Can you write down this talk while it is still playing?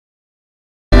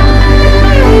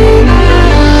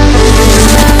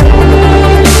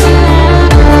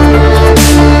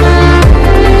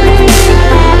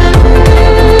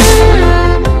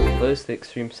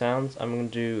TheXtremesoundz. I'm going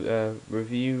to do a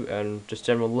review and just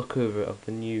general look over of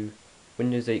the new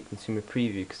Windows 8 Consumer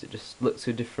Preview because it just looks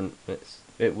so different.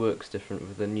 It works different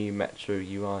with the new Metro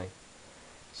UI.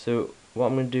 So what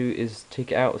I'm going to do is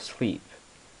take it out of sleep,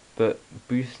 but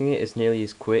boosting it is nearly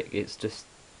as quick. It's just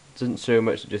doesn't show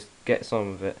much. It just gets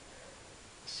on with it.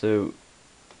 So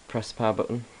press the power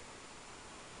button,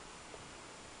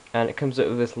 and it comes up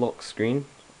with this lock screen.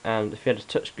 And if you had a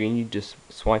touch screen, you just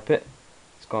swipe it.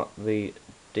 It's got the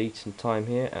date and time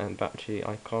here and battery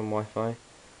icon, Wi-Fi.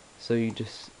 So you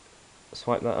just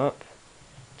swipe that up,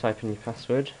 type in your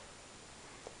password,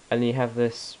 and you have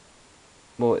this.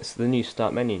 Well, it's the new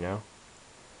start menu now.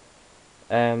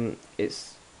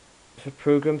 It's for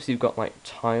programs. You've got like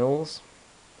tiles.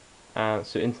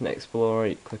 So Internet Explorer,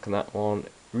 you click on that one.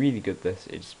 Really good. This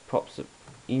it just pops up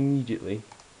immediately.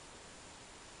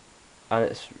 And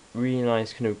it's really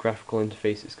nice kind of graphical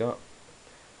interface it's got.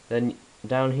 Then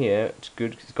down here it's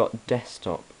good because it's got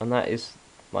desktop, and that is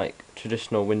like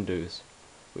traditional Windows,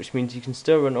 which means you can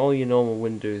still run all your normal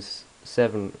Windows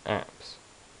 7 apps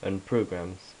and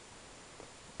programs.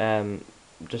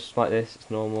 Just like this, it's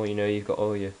normal. You know, you've got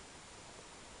all your.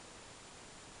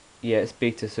 Yeah, it's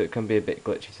beta, so it can be a bit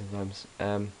glitchy sometimes.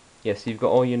 Yeah, so you've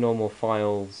got all your normal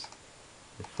files,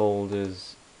 the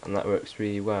folders, and that works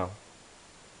really well.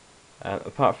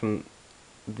 Apart from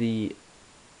the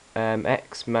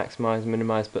X, maximize,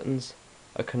 minimize buttons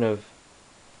are kind of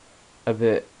a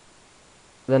bit,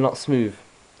 they're not smooth,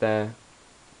 they're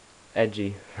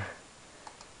edgy.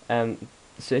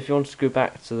 So if you want to go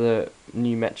back to the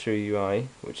new Metro UI,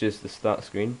 which is the start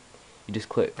screen, you just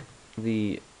click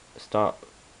the start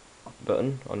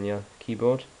button on your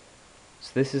keyboard.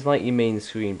 So this is like your main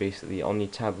screen basically on your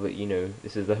tablet. You know,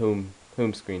 this is the home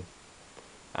screen.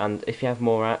 And if you have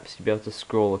more apps, you'll be able to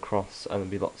scroll across and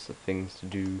there'll be lots of things to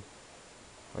do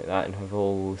like that, and have a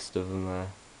whole list of them there.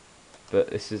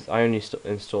 But this is, I only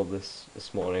installed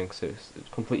this morning, so it's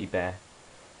completely bare.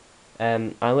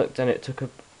 I looked and it took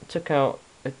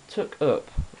up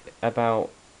about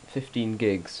 15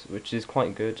 gigs, which is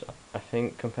quite good, I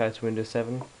think, compared to Windows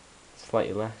 7.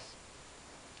 Slightly less.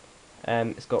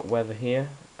 It's got weather here,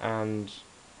 and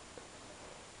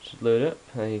should load up.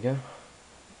 There you go.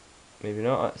 Maybe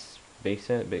not, that's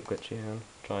beta, a bit glitchy.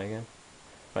 Try again.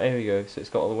 Right, here we go. So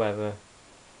it's got all the weather,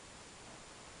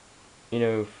 you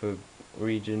know, for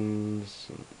regions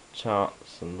and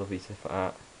charts and lovely stuff like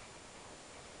that.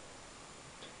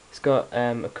 It's got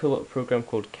a cool little program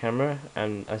called Camera,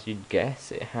 and as you'd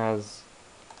guess, it has,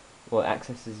 well, it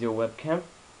accesses your webcam,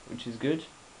 which is good.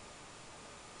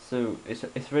 So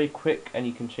it's very quick, and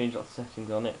you can change lots of settings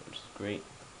on it, which is great.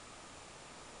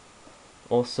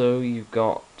 Also, you've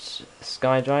got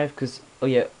SkyDrive, because, oh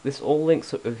yeah, this all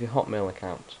links up with your Hotmail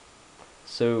account.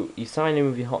 So you sign in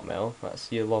with your Hotmail,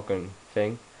 that's your login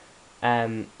thing.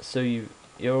 So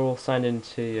you're all signed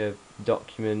into your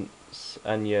documents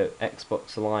and your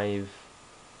Xbox Live.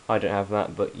 I don't have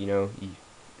that, but you know,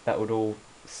 that would all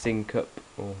sync up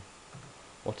or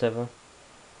whatever.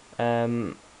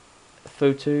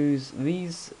 Photos,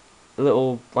 these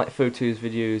little like photos,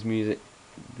 videos, music,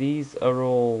 these are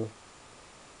all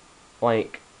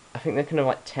like, I think they're kind of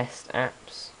like test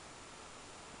apps.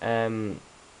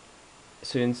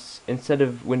 So instead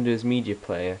of Windows Media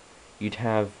Player, you'd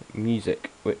have music,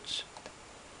 which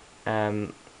I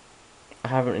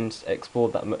haven't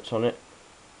explored that much on it,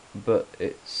 but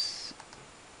I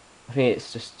think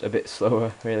it's just a bit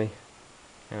slower, really.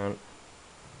 It's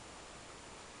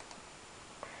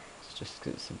just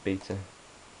 'cause it's a beta.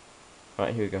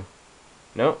 Right, here we go.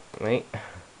 No, wait.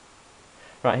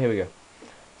 Right, here we go.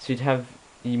 So you'd have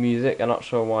your music. I'm not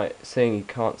sure why it's saying you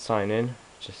can't sign in.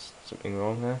 Just something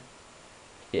wrong there.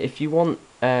 Yeah, if you want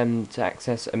to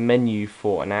access a menu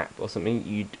for an app or something,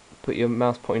 you'd put your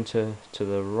mouse pointer to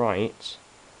the right.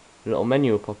 A little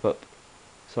menu will pop up.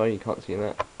 Sorry, you can't see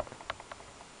that.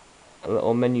 A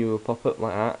little menu will pop up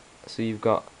like that. So you've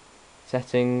got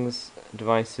settings,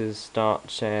 devices,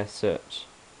 start, share, search.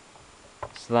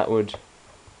 So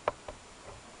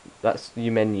that's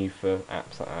your menu for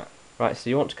apps like that. Right, so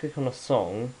you want to click on a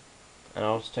song, and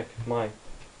I'll just check if my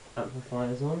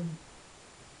amplifier's on.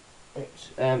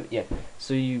 Right, yeah,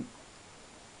 so you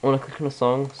want to click on a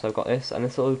song, so I've got this, and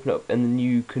this will open up in the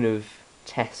new kind of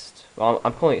test. Well,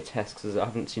 I'm calling it a test because I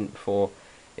haven't seen it before.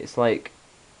 It's like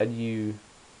a new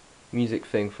music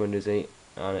thing for Windows 8,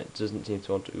 and it doesn't seem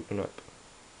to want to open up.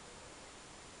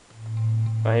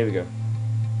 Right, here we go.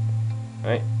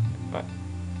 Right.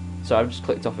 So I've just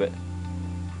clicked off it.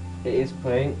 It is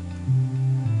playing.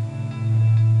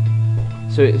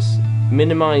 So it's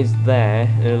minimized there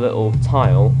in a little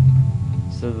tile.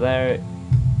 So there it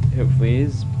hopefully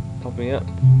is. popping up.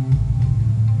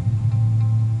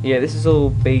 Yeah, this is all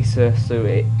beta, so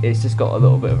it's just got a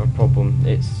little bit of a problem.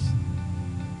 It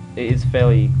is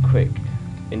fairly quick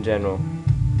in general.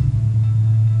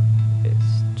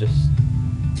 It's just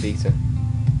beta.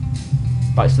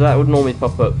 Right, so that would normally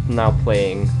pop up now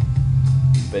playing,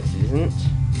 but it isn't.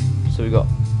 So we got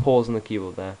pause on the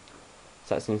keyboard there.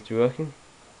 So that seems to be working.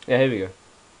 Yeah, here we go.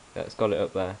 That's got it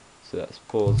up there. So that's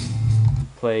pause,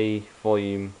 play,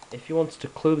 volume. If you wanted to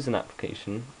close an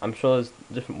application, I'm sure there's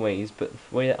different ways, but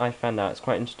the way that I found out, it's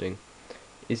quite interesting,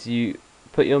 is you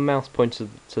put your mouse pointer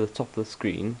to the top of the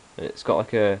screen, and it's got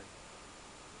like a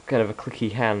kind of a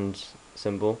clicky hand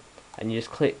symbol, and you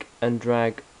just click and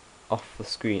drag off the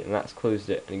screen, and that's closed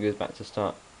it, and it goes back to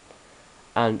start.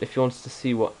 And if you wanted to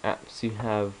see what apps you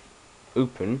have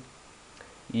open,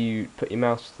 you put your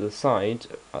mouse to the side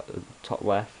at the top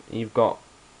left, and you've got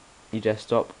your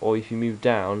desktop, or if you move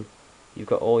down, you've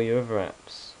got all your other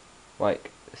apps.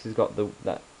 Like this has got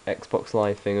that Xbox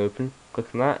Live thing open.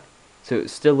 Click on that, so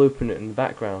it's still open in the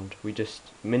background. We just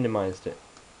minimized it,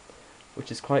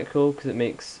 which is quite cool because it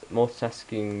makes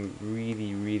multitasking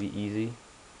really, really easy.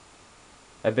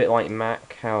 A bit like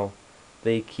Mac, how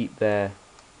they keep their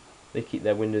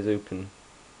windows open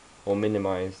or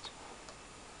minimized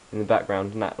in the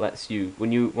background, and that lets you,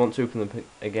 when you want to open them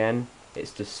again,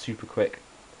 it's just super quick.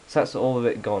 So that's all of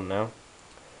it gone now.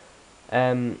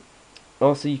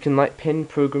 Also you can like pin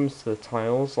programs to the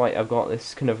tiles. Like I've got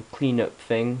this kind of cleanup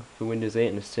thing for Windows 8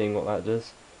 and just seeing what that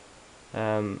does.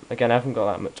 Again, I haven't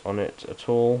got that much on it at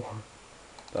all,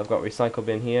 but I've got recycle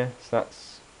bin here, so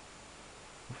that's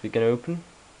if we can open.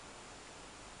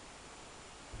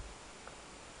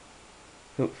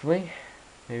 Hopefully,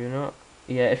 maybe not.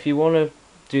 Yeah, if you want to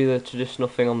do the traditional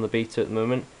thing on the beta at the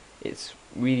moment, it's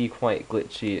really quite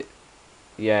glitchy.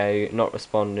 Yeah, not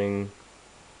responding.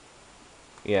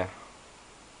 Yeah.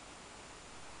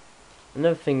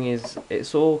 Another thing is,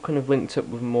 it's all kind of linked up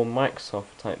with more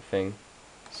Microsoft type thing.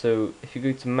 So if you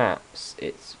go to Maps,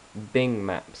 it's Bing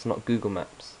Maps, not Google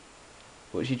Maps,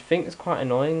 which you'd think is quite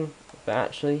annoying, but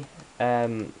actually,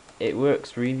 it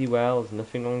works really well. There's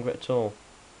nothing wrong with it at all.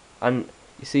 And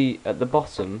you see at the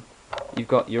bottom, you've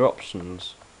got your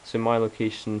options. So my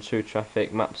location, show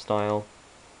traffic, map style.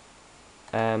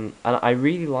 And I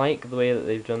really like the way that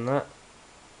they've done that.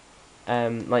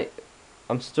 Like,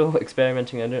 I'm still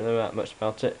experimenting, I don't know that much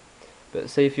about it, but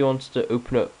say if you wanted to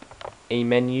open up a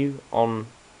menu on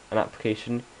an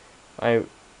application, it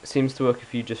seems to work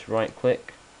if you just right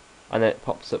click, and then it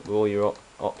pops up with all your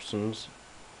options,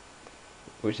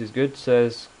 which is good. So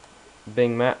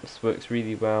Bing Maps works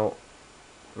really well,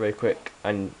 very quick,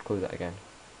 and close that again.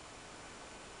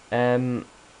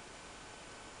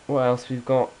 What else? We've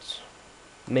got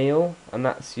Mail, and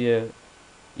that's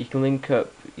you can link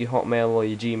up your Hotmail or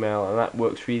your Gmail, and that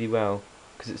works really well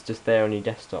because it's just there on your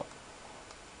desktop.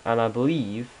 And I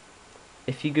believe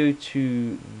if you go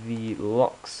to the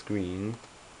lock screen,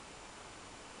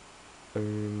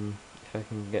 if I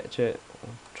can get to it, I'll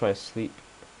try to sleep.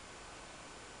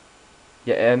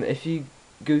 Yeah, if you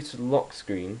go to the lock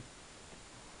screen,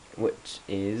 which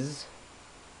is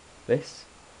this,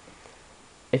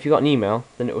 if you got an email,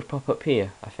 then it would pop up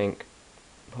here, I think,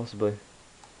 possibly.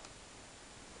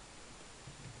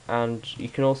 And you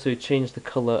can also change the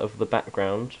colour of the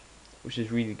background, which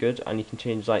is really good, and you can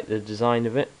change like the design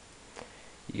of it.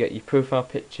 You get your profile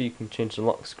picture, you can change the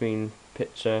lock screen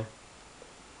picture,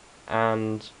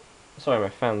 and sorry, my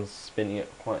fan's spinning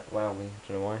it quite loudly, I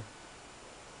don't know why.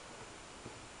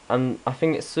 And I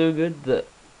think it's so good that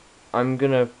I'm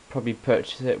gonna probably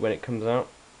purchase it when it comes out,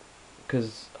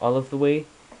 because I love the way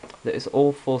that it's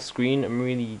all full screen and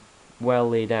really well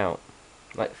laid out.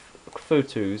 Like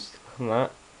photos, click on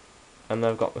that, and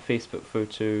I've got my Facebook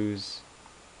photos,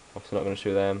 obviously not going to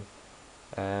show them,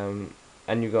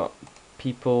 and you've got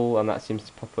people, and that seems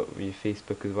to pop up with your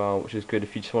Facebook as well, which is good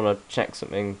if you just want to check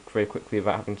something very quickly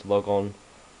without having to log on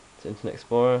to Internet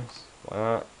Explorer, like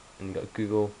that. And you've got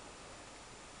Google.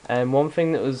 One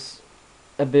thing that was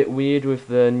a bit weird with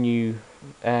the new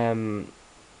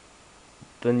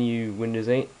Windows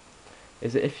 8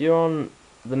 is that if you're on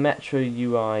the Metro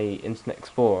UI Internet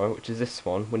Explorer, which is this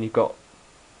one, when you've got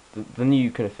the new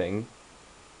kind of thing,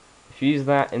 if you use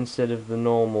that instead of the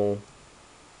normal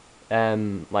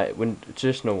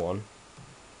traditional one,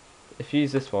 if you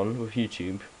use this one with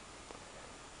YouTube,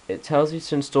 it tells you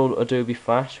to install Adobe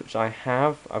Flash, which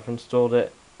I've installed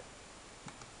it,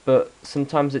 but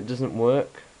sometimes it doesn't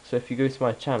work. So if you go to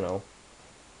my channel,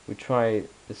 we try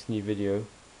this new video.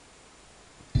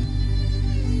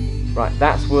 Right,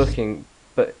 that's working,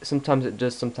 but sometimes it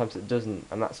does, sometimes it doesn't,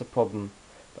 and that's a problem.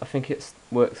 But I think it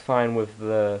works fine with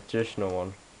the traditional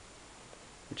one.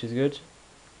 which is good.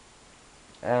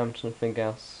 I'm trying to think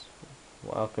else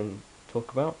what I can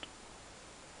talk about.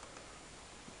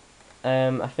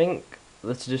 I think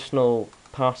the traditional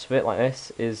part of it, like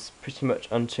this, is pretty much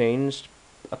unchanged,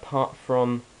 apart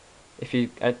from if you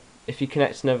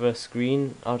connect another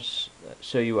screen. I'll just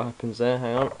show you what happens there.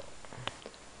 Hang on.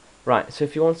 Right, so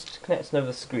if you wanted to connect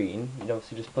another screen, you'd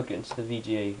obviously just plug it into the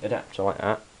VGA adapter like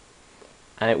that,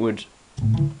 and it would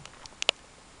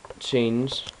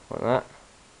change like that.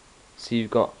 So you've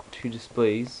got two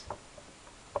displays.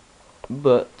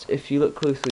 But if you look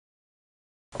closely,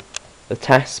 the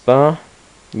taskbar,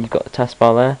 you've got the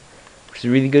taskbar there, which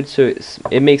is really good. So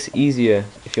it makes it easier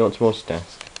if you want to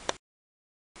multitask.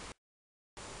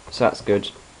 So that's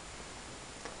good.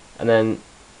 And then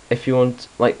if you want,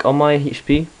 like on my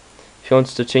HP, if you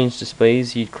wanted to change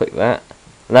displays, you'd click that,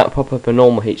 and that would pop up a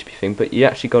normal HP thing, but you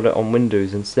actually got it on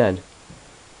Windows instead,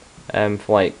 for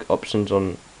like options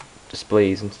on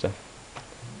displays and stuff.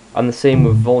 And the same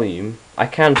with volume. I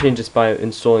can change this by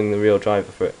installing the real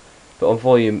driver for it, but on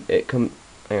volume it hang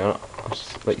on, I'll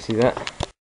just let you see that.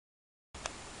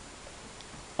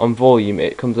 On volume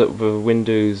it comes up with a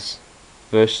Windows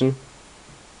version,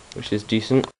 which is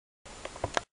decent.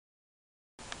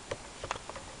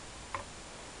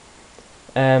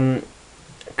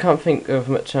 Can't think of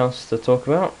much else to talk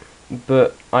about,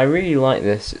 but I really like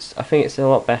this. I think it's a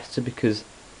lot better because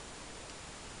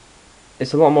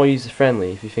it's a lot more user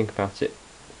friendly if you think about it.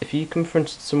 If you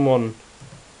confronted someone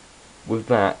with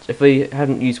that, if they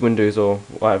hadn't used Windows or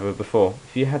whatever before,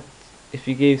 if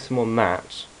you gave someone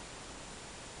that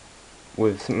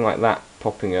with something like that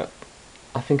popping up,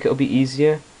 I think it'll be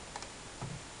easier,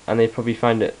 and they'd probably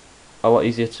find it a lot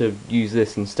easier to use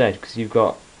this instead, because you've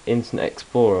got Internet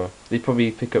Explorer. They'd probably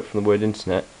pick up from the word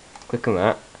internet, click on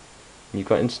that, and you've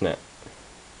got internet.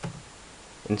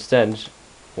 Instead,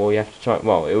 well, you have to try.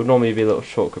 Well, it would normally be a little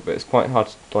shortcut, but it's quite hard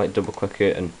to like double click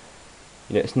it, and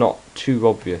you know it's not too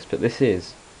obvious. But this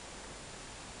is.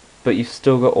 But you've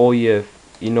still got all your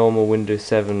normal Windows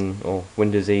 7 or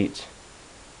Windows 8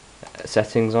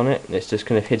 settings on it, and it's just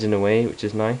kind of hidden away, which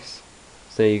is nice.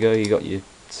 So there you go. You got your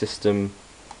system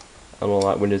and all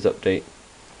that Windows Update.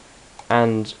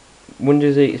 And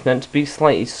Windows 8 is meant to be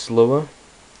slightly slower,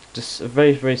 just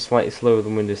very, very slightly slower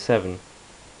than Windows 7.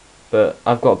 But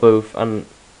I've got both, and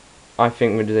I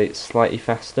think Windows 8 is slightly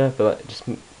faster, but that just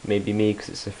may be me because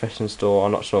it's a fresh install,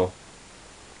 I'm not sure.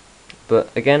 But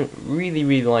again, really,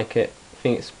 really like it. I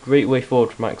think it's a great way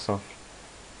forward for Microsoft,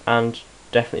 and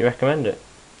definitely recommend it.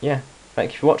 Yeah,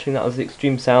 thank you for watching. That was the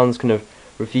TheXtremesoundz kind of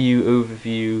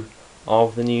overview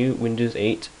of the new Windows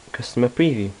 8 customer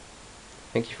preview.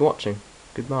 Thank you for watching.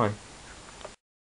 Goodbye.